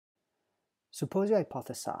Suppose you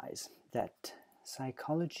hypothesize that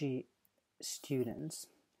psychology students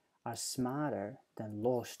are smarter than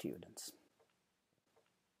law students.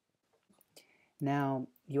 Now,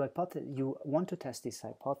 you want to test this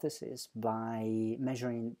hypothesis by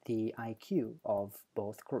measuring the IQ of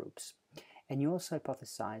both groups. And you also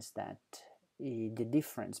hypothesize that the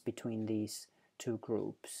difference between these two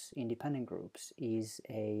groups, independent groups, is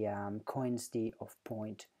a Cohen's d of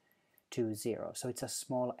 0.20. So it's a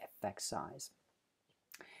small effect size.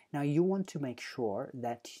 Now you want to make sure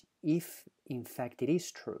that if in fact it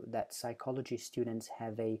is true that psychology students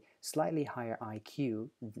have a slightly higher IQ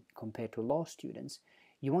compared to law students,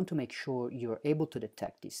 you want to make sure you're able to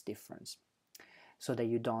detect this difference so that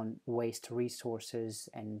you don't waste resources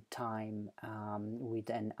and time with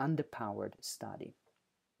an underpowered study,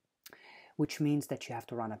 which means that you have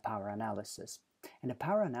to run a power analysis. And a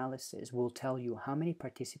power analysis will tell you how many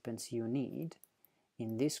participants you need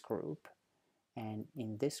in this group and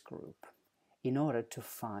in this group in order to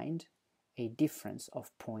find a difference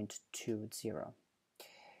of 0.20.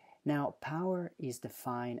 Now, power is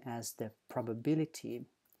defined as the probability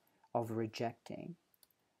of rejecting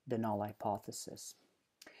the null hypothesis.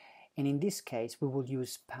 And in this case, we will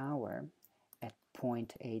use power at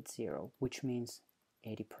 0.80, which means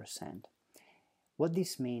 80%. What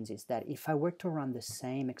this means is that if I were to run the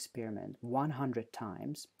same experiment 100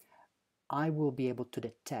 times, I will be able to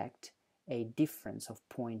detect a difference of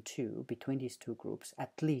 0.2 between these two groups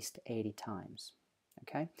at least 80 times.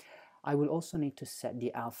 Okay, I will also need to set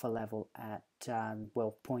the alpha level at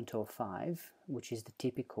 0.05, which is the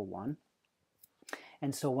typical one.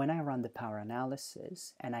 And so when I run the power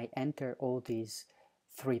analysis and I enter all these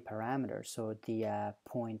three parameters, so the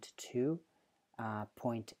 0.2,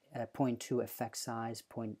 0.2 effect size,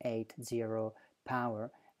 0.80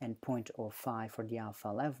 power, and 0.05 for the alpha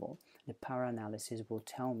level, the power analysis will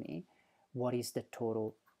tell me what is the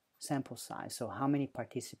total sample size, so how many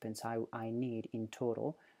participants I need in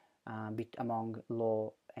total among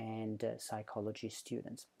law and psychology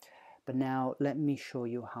students. But now let me show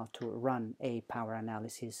you how to run a power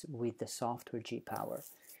analysis with the software G-Power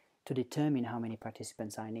to determine how many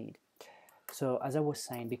participants I need. So as I was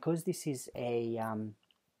saying, because this is an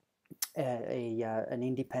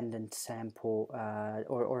independent sample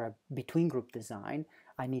or a between group design,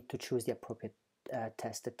 I need to choose the appropriate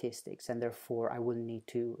test statistics, and therefore I will need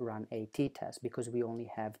to run a t-test because we only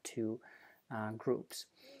have two groups.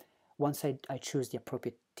 Once I choose the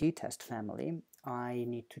appropriate t-test family, I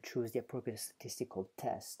need to choose the appropriate statistical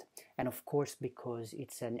test. And of course, because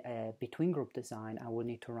it's a between group design, I will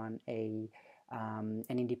need to run an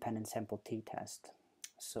independent sample t-test.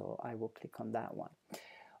 So I will click on that one.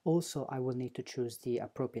 Also, I will need to choose the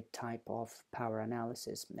appropriate type of power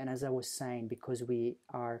analysis. And as I was saying, because we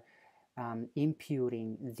are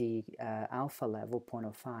imputing the alpha level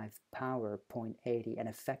 0.05, power 0.80, and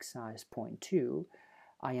effect size 0.2,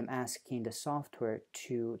 I am asking the software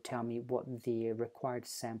to tell me what the required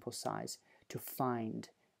sample size to find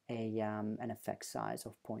an effect size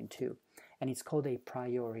of 0.2. And it's called a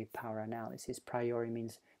priori power analysis. Priori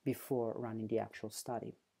means before running the actual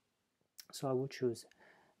study. So I will choose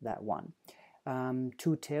that one.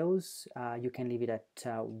 Two tails, you can leave it at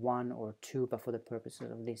 1 or 2, but for the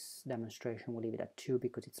purposes of this demonstration, we'll leave it at 2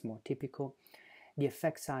 because it's more typical. The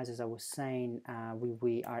effect size, as I was saying,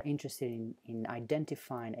 we are interested in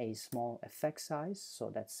identifying a small effect size, so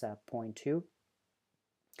that's 0.2.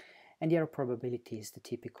 And the error probability is the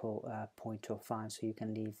typical 0.05, so you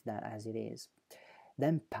can leave that as it is.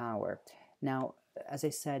 Then power. Now, as I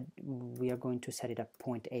said, we are going to set it at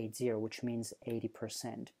 0.80, which means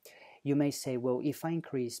 80%. You may say, well, if I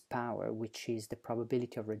increase power, which is the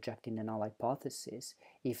probability of rejecting the null hypothesis,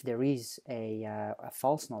 if there is a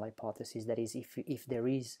false null hypothesis, that is, if there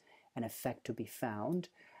is an effect to be found,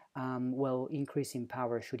 well, increasing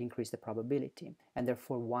power should increase the probability. And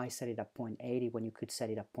therefore, why set it at 0.80 when you could set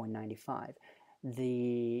it at 0.95?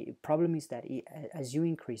 The problem is that as you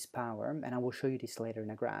increase power, and I will show you this later in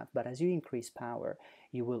a graph, but as you increase power,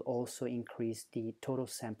 you will also increase the total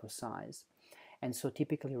sample size. And so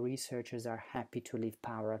typically researchers are happy to leave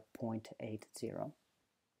power at 0.80.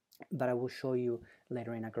 But I will show you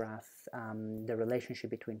later in a graph the relationship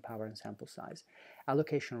between power and sample size.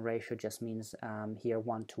 Allocation ratio just means here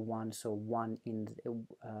 1 to 1, so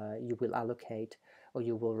you will allocate or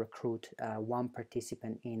you will recruit one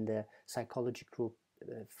participant in the psychology group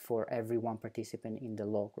for every one participant in the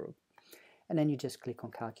law group. And then you just click on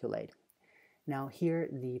calculate. Now here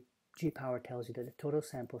the G-Power tells you that the total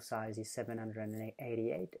sample size is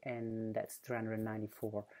 788, and that's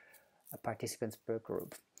 394 participants per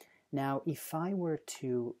group. Now, if I were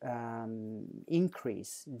to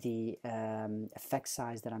increase the effect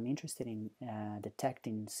size that I'm interested in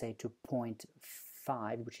detecting, say to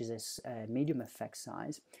 0.5, which is a medium effect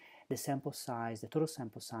size, the sample size, the total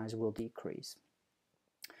sample size will decrease.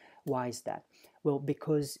 Why is that? Well,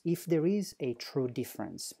 because if there is a true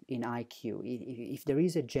difference in IQ, if there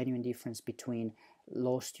is a genuine difference between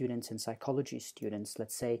law students and psychology students,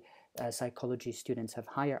 let's say psychology students have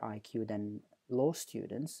higher IQ than law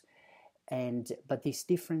students, but this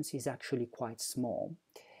difference is actually quite small,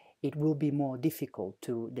 it will be more difficult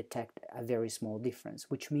to detect a very small difference,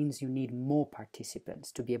 which means you need more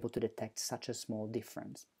participants to be able to detect such a small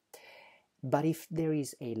difference. But if there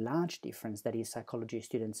is a large difference, that is, psychology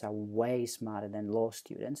students are way smarter than law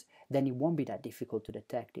students, then it won't be that difficult to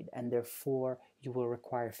detect it, and therefore you will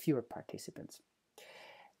require fewer participants.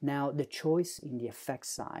 Now, the choice in the effect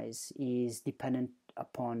size is dependent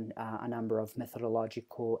upon a number of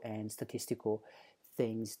methodological and statistical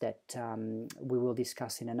things that we will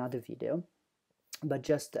discuss in another video. But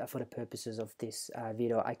just for the purposes of this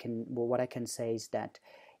video, what I can say is that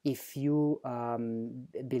if you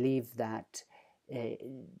believe that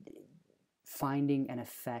finding an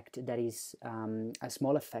effect that is a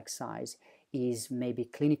small effect size is maybe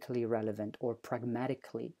clinically relevant or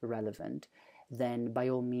pragmatically relevant, then by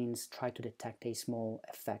all means try to detect a small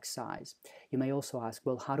effect size. You may also ask,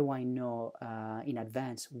 well, how do I know in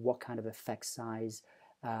advance what kind of effect size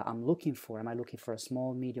I'm looking for? Am I looking for a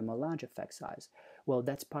small, medium, or large effect size? Well,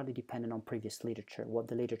 that's partly dependent on previous literature, what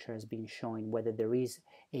the literature has been showing, whether there is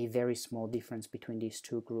a very small difference between these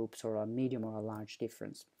two groups or a medium or a large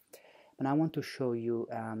difference. And I want to show you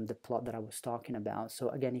the plot that I was talking about. So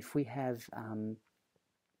again, if we have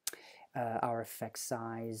our effect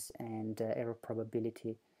size and error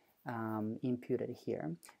probability imputed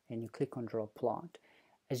here, and you click on draw plot,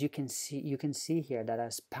 as you can see here that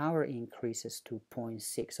as power increases to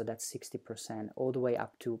 0.6, so that's 60%, all the way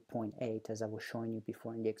up to 0.8, as I was showing you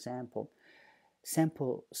before in the example,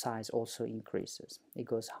 sample size also increases. It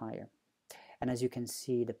goes higher. And as you can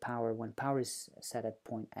see, the power, when power is set at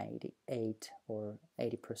 0.88 or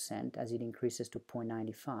 80%, as it increases to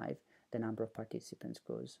 0.95, the number of participants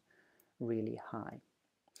goes really high.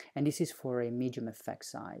 And this is for a medium effect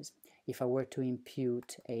size. If I were to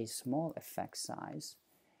impute a small effect size,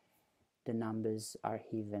 the numbers are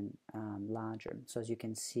even larger. So as you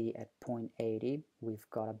can see, at 0.80, we've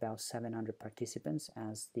got about 700 participants,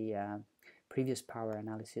 as the previous power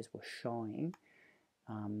analysis was showing.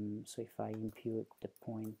 So if I impute the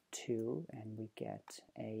 0.2, and we get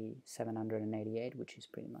a 788, which is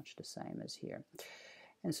pretty much the same as here.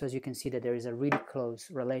 And so as you can see that there is a really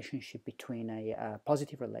close relationship between a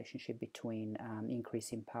positive relationship between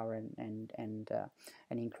increase in power and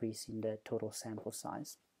an increase in the total sample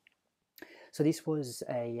size. So this was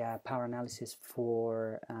a power analysis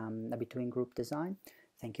for a between group design.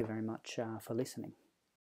 Thank you very much for listening.